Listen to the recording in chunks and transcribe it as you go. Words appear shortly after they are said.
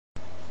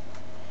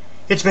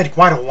It's been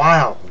quite a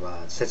while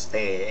since the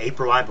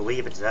April, I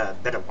believe. It's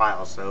been a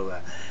while, so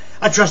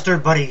I trust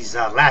everybody's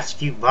last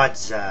few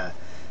months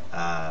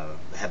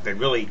have been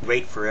really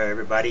great for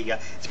everybody.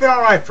 It's been all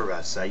right for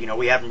us.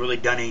 We haven't really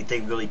done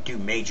anything really too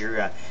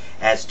major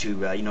as to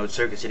the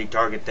Circuit City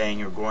Target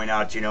thing or going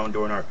out, and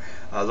doing our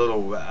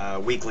little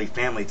weekly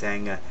family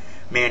thing.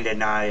 Amanda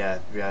and I,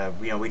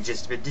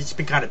 it's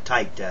been kind of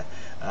tight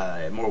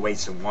in more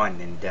ways than one,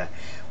 and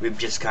we've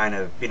just kind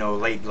of,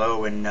 laid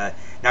low and not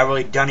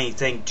really done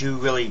anything too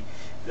really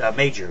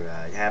major.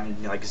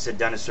 Haven't, like I said,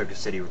 done a Circuit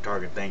City or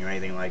Target thing or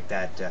anything like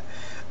that. But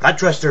I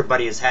trust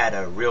everybody has had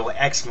a real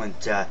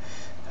excellent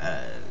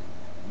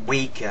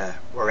week,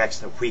 or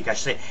excellent week, I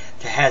should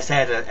say, has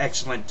had an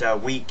excellent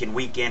week and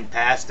weekend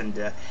past, and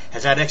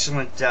has had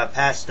excellent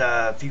past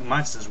few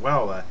months as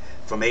well.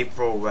 From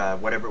April,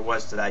 whatever it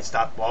was that I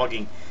stopped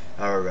blogging,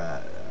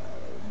 or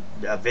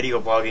video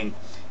blogging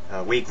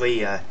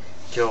weekly,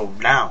 till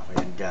now.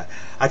 And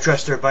I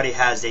trust everybody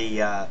has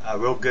a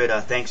real good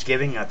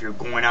Thanksgiving. If you're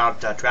going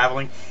out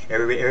traveling,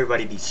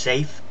 everybody be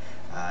safe.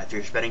 If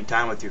you're spending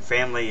time with your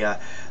family,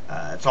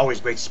 it's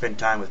always great to spend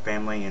time with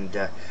family,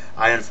 and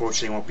I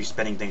unfortunately won't be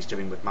spending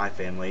Thanksgiving with my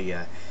family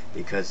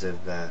because of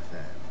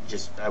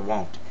I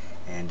won't.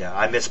 And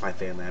I miss my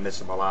family. I miss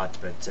them a lot.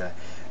 But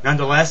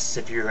nonetheless,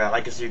 if you're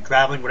like I said, you're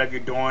traveling, whatever you're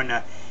doing,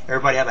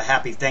 everybody have a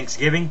happy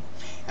Thanksgiving.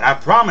 And I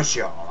promise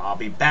y'all, I'll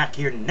be back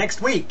here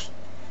next week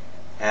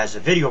as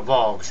the video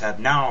vlogs have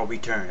now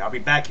returned. I'll be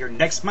back here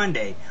next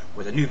Monday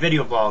with a new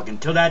video vlog.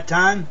 Until that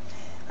time,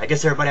 I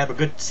guess everybody have a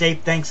good, safe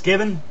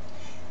Thanksgiving.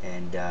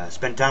 And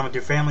spend time with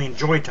your family.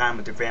 Enjoy time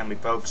with your family,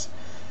 folks.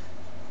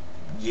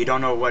 You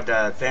don't know what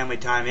family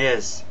time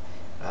is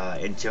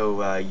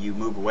until you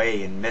move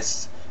away and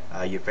miss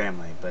your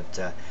family.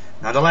 But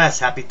nonetheless,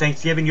 happy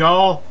Thanksgiving,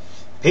 y'all.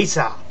 Peace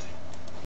out.